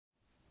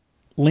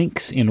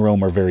Links in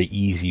Roam are very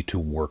easy to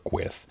work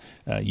with.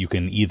 You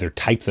can either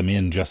type them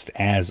in just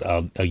as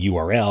a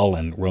URL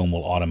and Roam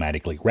will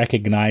automatically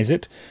recognize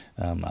it.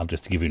 I'll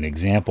just give you an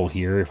example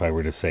here. If I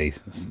were to say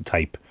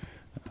type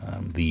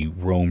the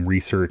Roam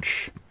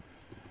Research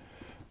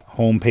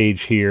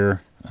homepage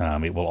here,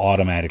 it will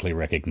automatically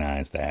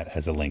recognize that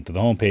as a link to the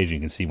homepage. You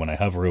can see when I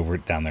hover over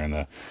it down there in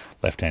the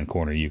left-hand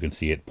corner, you can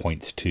see it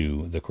points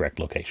to the correct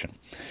location.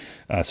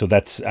 So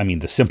that's, I mean,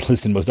 the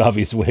simplest and most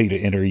obvious way to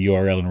enter a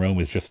URL in Roam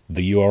is just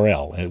the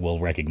URL. It will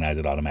recognize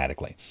it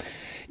automatically.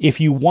 If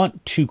you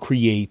want to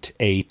create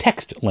a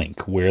text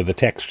link where the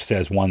text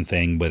says one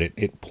thing, but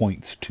it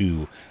points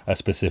to a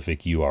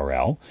specific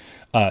URL,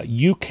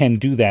 you can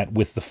do that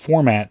with the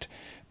format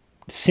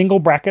single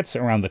brackets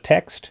around the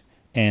text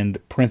and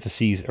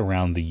parentheses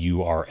around the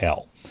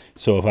URL.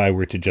 So if I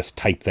were to just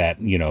type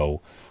that, you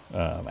know,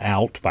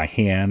 out by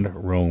hand,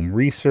 Roam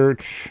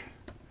Research,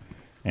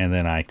 and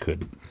then I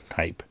could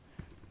type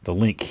the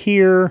link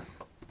here,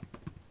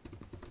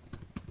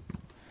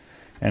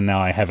 and now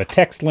I have a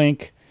text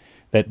link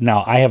that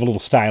now I have a little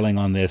styling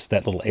on this.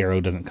 That little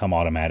arrow doesn't come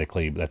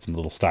automatically. That's a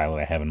little style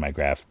that I have in my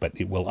graph, but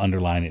it will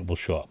underline, it will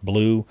show up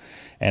blue.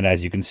 And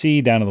as you can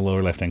see down in the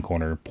lower left-hand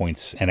corner,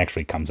 points, and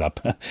actually comes up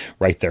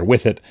right there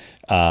with it.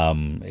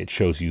 It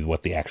shows you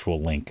what the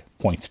actual link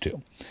points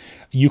to.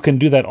 You can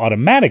do that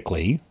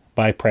automatically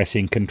by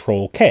pressing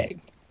Control-K.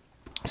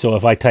 So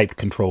if I typed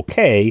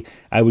Control-K,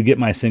 I would get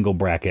my single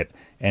bracket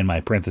and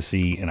my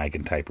parenthesis, and I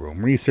can type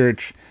Roam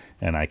Research,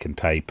 and I can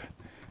type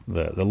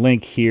the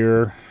link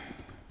here,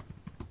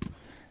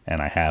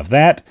 and I have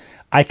that.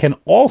 I can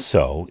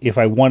also, if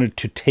I wanted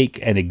to take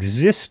an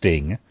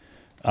existing,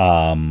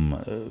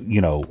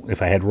 you know,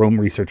 if I had Roam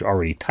Research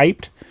already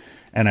typed,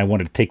 and I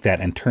wanted to take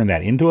that and turn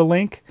that into a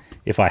link,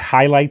 if I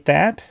highlight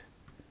that,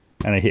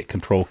 and I hit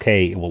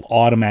Control-K, it will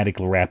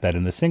automatically wrap that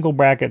in the single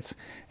brackets,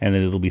 and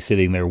then it'll be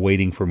sitting there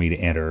waiting for me to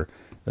enter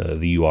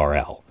the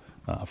URL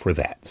for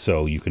that.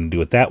 So you can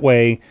do it that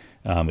way.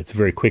 It's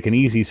very quick and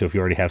easy, so if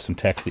you already have some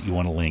text that you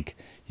want to link,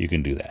 you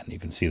can do that. And you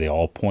can see they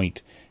all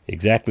point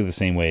exactly the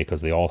same way because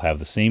they all have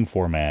the same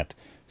format,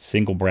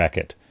 single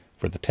bracket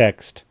for the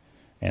text,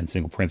 and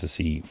single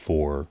parenthesis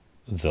for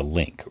the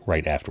link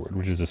right afterward,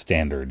 which is a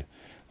standard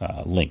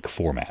link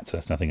format, so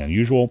that's nothing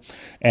unusual.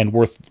 And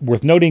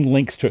worth noting,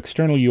 links to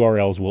external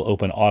URLs will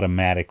open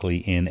automatically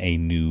in a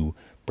new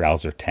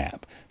browser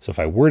tab. So if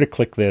I were to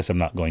click this, I'm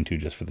not going to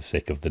just for the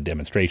sake of the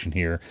demonstration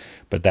here,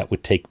 but that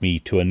would take me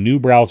to a new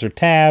browser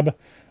tab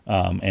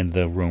and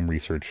the Roam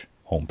Research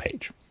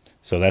homepage.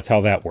 So that's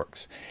how that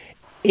works.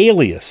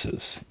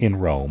 Aliases in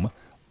Roam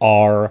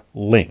are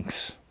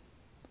links.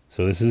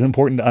 So this is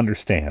important to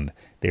understand.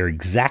 They're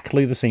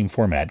exactly the same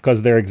format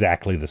because they're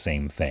exactly the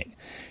same thing.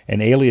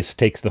 An alias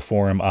takes the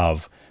form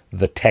of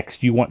the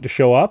text you want to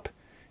show up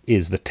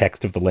is the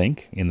text of the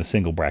link in the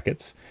single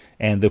brackets,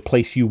 and the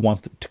place you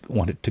want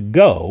it to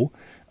go,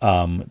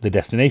 the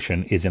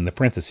destination, is in the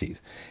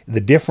parentheses.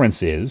 The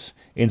difference is,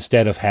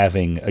 instead of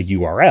having a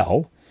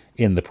URL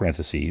in the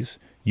parentheses,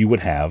 you would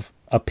have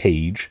a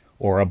page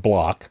or a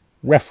block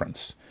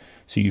reference.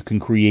 So you can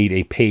create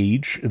a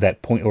page that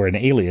or an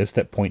alias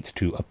that points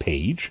to a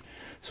page.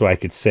 So I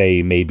could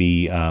say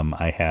maybe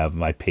I have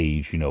my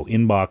page, you know,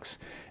 inbox,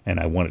 and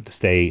I want it to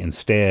stay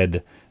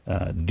instead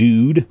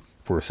dude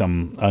for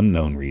some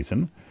unknown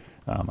reason.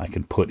 I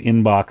can put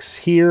inbox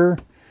here,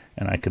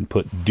 and I can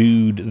put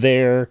dude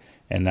there,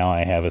 and now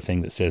I have a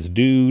thing that says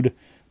dude,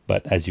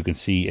 but as you can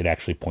see, it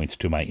actually points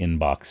to my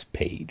inbox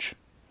page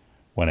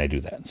when I do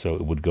that. So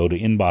it would go to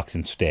inbox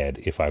instead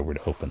if I were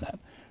to open that.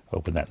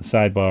 Open that in the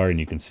sidebar,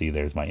 and you can see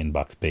there's my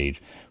inbox page,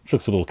 which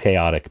looks a little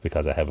chaotic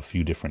because I have a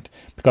few different,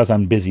 because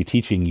I'm busy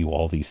teaching you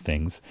all these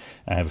things,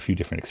 I have a few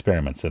different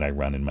experiments that I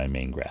run in my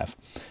main graph.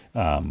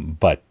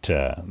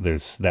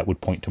 That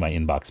would point to my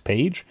inbox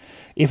page.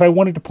 If I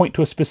wanted to point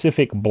to a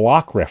specific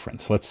block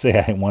reference, let's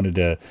say I wanted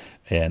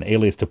an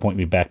alias to point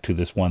me back to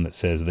this one that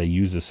says they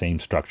use the same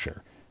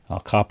structure. I'll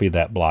copy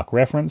that block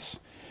reference,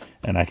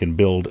 and I can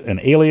build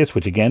an alias,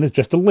 which again is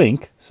just a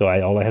link. So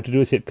all I have to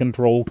do is hit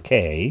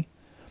Control-K,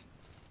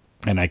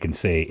 and I can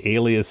say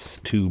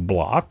alias to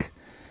block,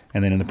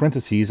 and then in the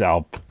parentheses,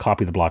 I'll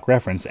copy the block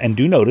reference. And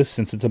do notice,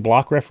 since it's a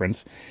block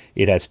reference,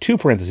 it has two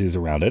parentheses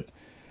around it,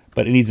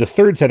 but it needs a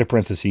third set of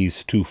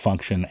parentheses to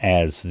function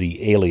as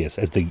the alias,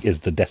 as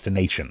the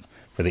destination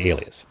for the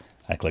alias.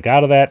 I click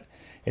out of that.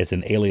 It's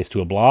an alias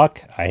to a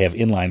block. I have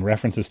inline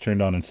references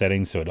turned on in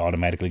settings, so it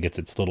automatically gets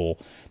its little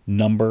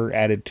number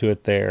added to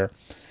it there.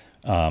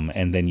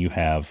 And then you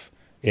have,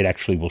 it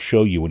actually will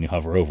show you when you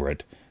hover over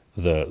it,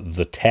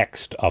 the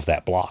text of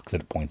that block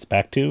that it points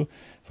back to.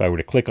 If I were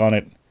to click on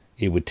it,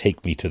 it would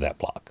take me to that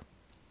block.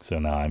 So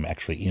now I'm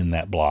actually in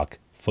that block,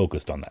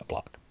 focused on that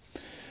block.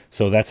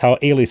 So that's how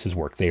aliases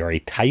work. They are a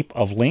type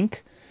of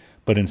link,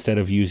 but instead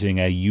of using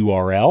a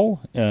URL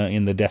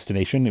in the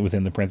destination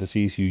within the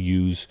parentheses, you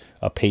use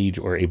a page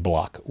or a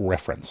block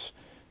reference,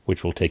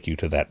 which will take you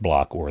to that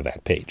block or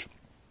that page.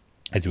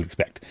 as you would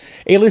expect.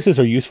 Aliases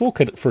are useful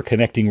for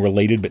connecting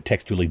related but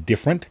textually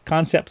different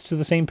concepts to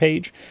the same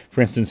page.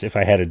 For instance, if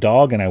I had a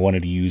dog and I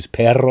wanted to use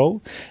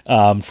perro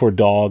for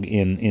dog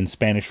in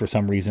Spanish for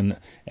some reason,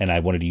 and I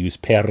wanted to use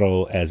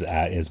perro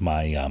as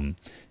my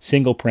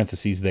single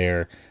parentheses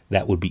there,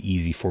 that would be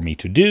easy for me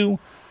to do.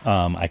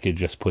 I could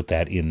just put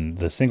that in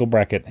the single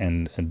bracket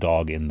and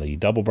dog in the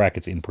double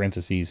brackets in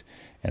parentheses,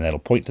 and that'll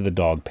point to the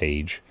dog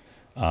page,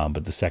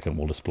 but the second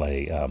will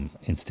display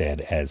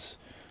instead as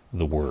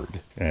the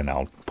word. And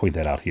I'll point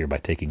that out here by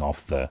taking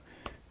off the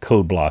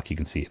code block. You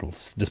can see it will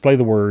display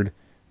the word,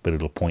 but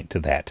it'll point to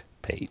that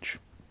page.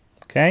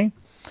 Okay?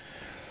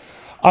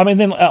 And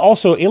then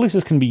also,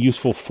 aliases can be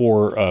useful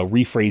for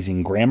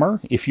rephrasing grammar.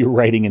 If you're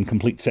writing in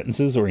complete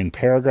sentences or in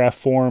paragraph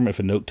form, if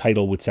a note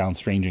title would sound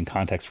strange in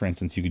context, for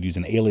instance, you could use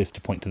an alias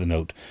to point to the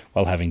note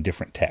while having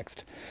different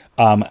text.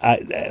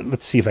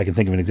 Let's see if I can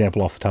think of an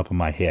example off the top of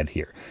my head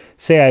here.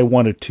 Say I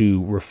wanted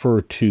to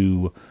refer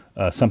to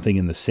something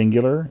in the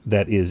singular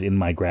that is in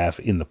my graph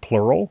in the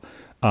plural.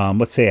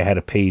 Let's say I had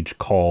a page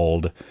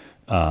called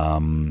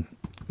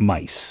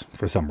mice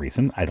for some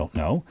reason. I don't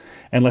know.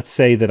 And let's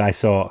say that I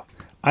saw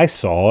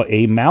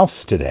a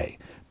mouse today,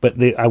 but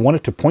I want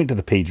it to point to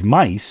the page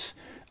mice.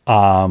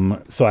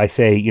 So I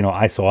say,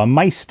 I saw a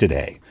mice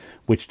today,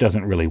 which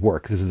doesn't really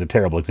work. This is a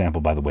terrible example,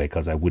 by the way,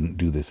 because I wouldn't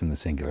do this in the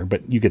singular,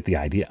 but you get the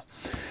idea.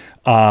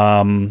 Or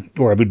I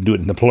wouldn't do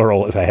it in the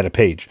plural if I had a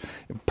page.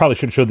 Probably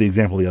should have showed the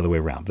example the other way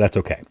around. That's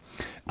okay.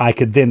 I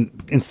could then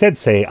instead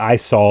say, I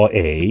saw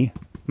a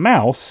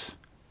mouse,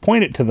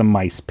 point it to the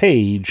mice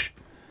page,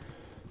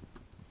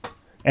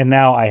 and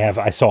now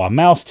I saw a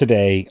mouse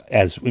today,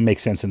 as it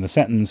makes sense in the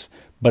sentence,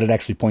 but it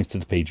actually points to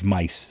the page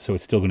mice, so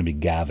it's still going to be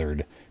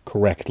gathered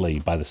correctly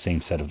by the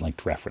same set of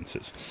linked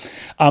references.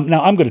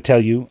 Now, I'm going to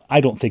tell you, I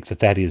don't think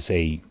that is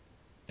a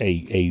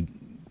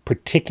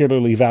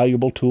particularly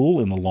valuable tool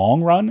in the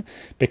long run,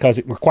 because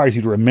it requires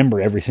you to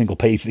remember every single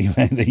page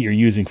that you're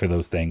using for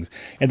those things,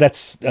 and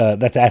that's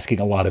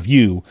asking a lot of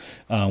you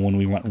when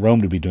we want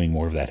Roam to be doing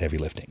more of that heavy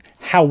lifting.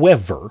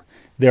 However,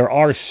 there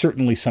are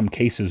certainly some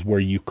cases where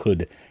you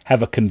could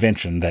have a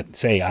convention that,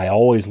 say, I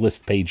always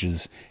list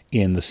pages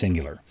in the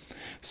singular,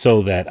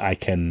 so that I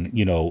can,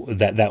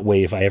 that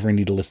way if I ever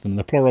need to list them in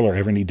the plural or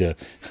ever need to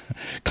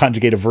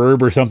conjugate a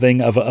verb or something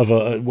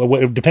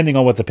depending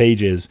on what the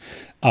page is,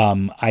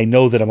 I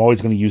know that I'm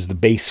always going to use the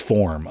base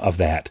form of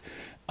that.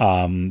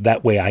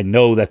 That way I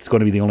know that's going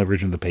to be the only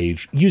version of the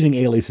page. Using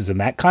aliases in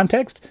that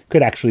context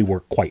could actually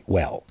work quite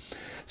well.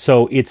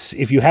 So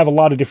if you have a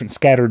lot of different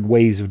scattered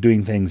ways of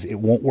doing things, it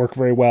won't work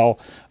very well.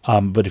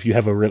 But if you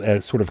have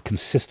a sort of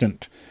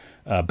consistent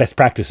best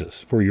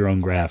practices for your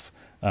own graph,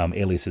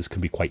 aliases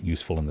can be quite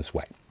useful in this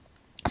way.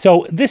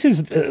 So this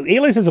is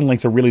aliases and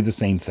links are really the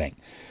same thing.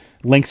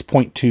 Links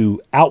point to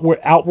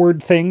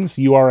outward things,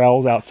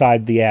 URLs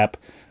outside the app.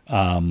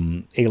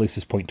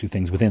 Aliases point to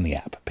things within the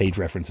app, page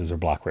references or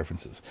block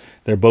references.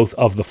 They're both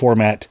of the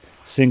format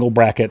single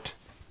bracket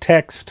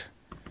text,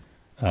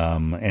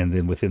 and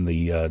then within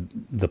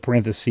the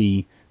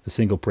parenthesis, the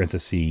single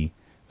parenthesis,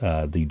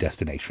 the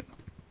destination.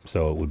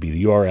 So it would be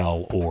the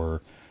URL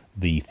or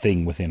the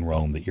thing within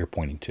Roam that you're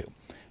pointing to.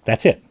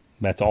 That's it.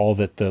 That's all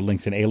that the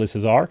links and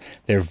aliases are.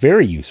 They're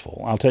very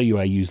useful. I'll tell you,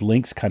 I use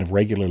links kind of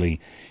regularly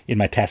in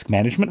my task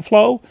management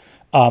flow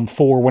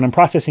for when I'm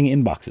processing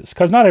inboxes,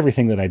 because not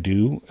everything that I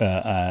do,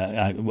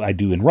 I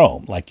do in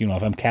Roam. Like,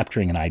 if I'm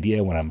capturing an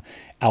idea when I'm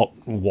out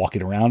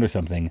walking around or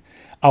something,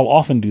 I'll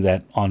often do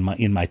that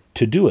in my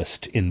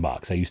Todoist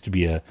inbox. I used to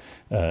be a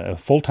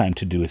full-time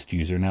Todoist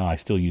user. Now I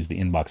still use the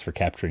inbox for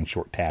capturing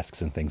short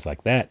tasks and things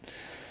like that.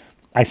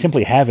 I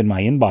simply have in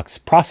my inbox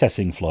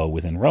processing flow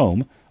within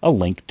Roam a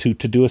link to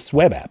Todoist's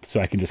web app. So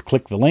I can just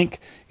click the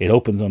link, it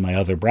opens on my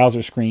other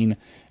browser screen,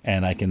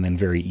 and I can then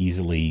very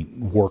easily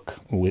work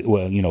with,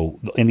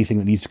 anything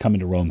that needs to come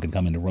into Roam can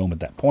come into Roam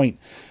at that point.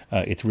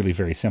 It's really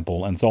very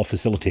simple, and it's all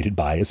facilitated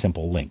by a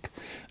simple link.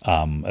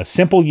 A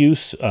simple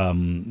use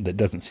that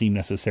doesn't seem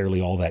necessarily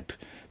all that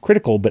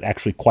critical, but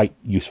actually quite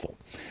useful.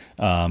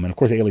 And of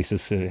course,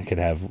 aliases could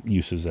have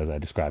uses as I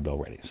described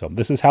already. So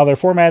this is how they're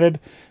formatted,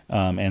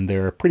 and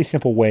they're a pretty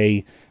simple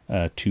way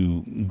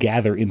to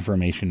gather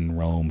information in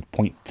Roam,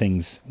 point to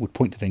things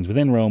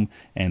within Roam,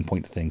 and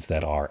point to things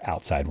that are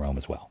outside Roam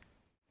as well.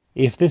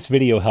 If this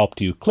video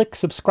helped you, click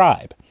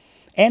subscribe.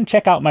 And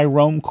check out my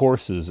Roam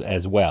courses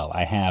as well.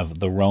 I have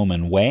the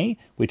Roaman Way,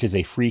 which is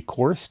a free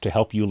course to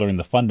help you learn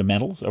the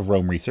fundamentals of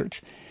Roam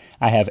research.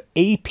 I have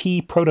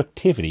AP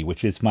Productivity,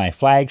 which is my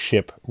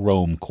flagship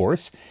Roam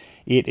course.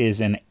 It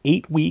is an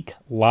 8-week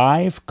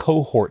live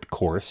cohort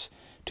course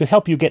to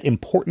help you get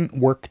important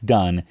work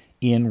done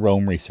in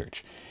Roam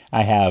research.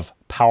 I have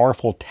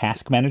Powerful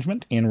Task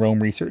Management in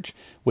Roam research,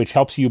 which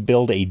helps you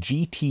build a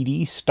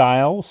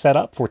GTD-style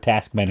setup for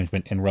task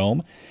management in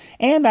Roam.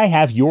 And I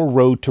have Your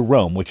Road to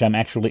Roam, which I'm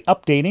actually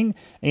updating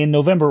in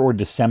November or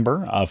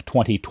December of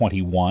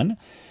 2021.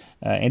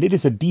 and it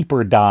is a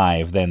deeper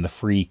dive than the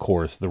free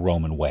course, The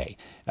Roman Way.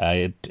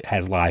 It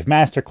has live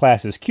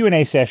masterclasses,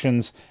 Q&A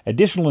sessions,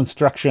 additional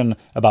instruction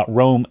about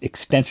Rome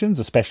extensions,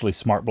 especially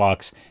smart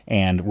blocks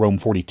and Rome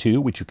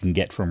 42, which you can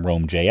get from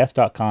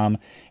romejs.com,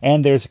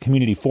 and there's a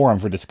community forum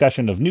for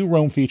discussion of new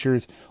Rome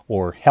features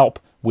or help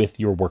with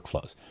your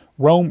workflows.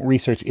 Rome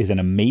Research is an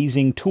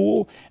amazing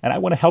tool, and I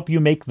want to help you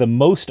make the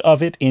most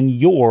of it in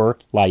your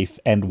life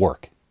and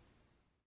work.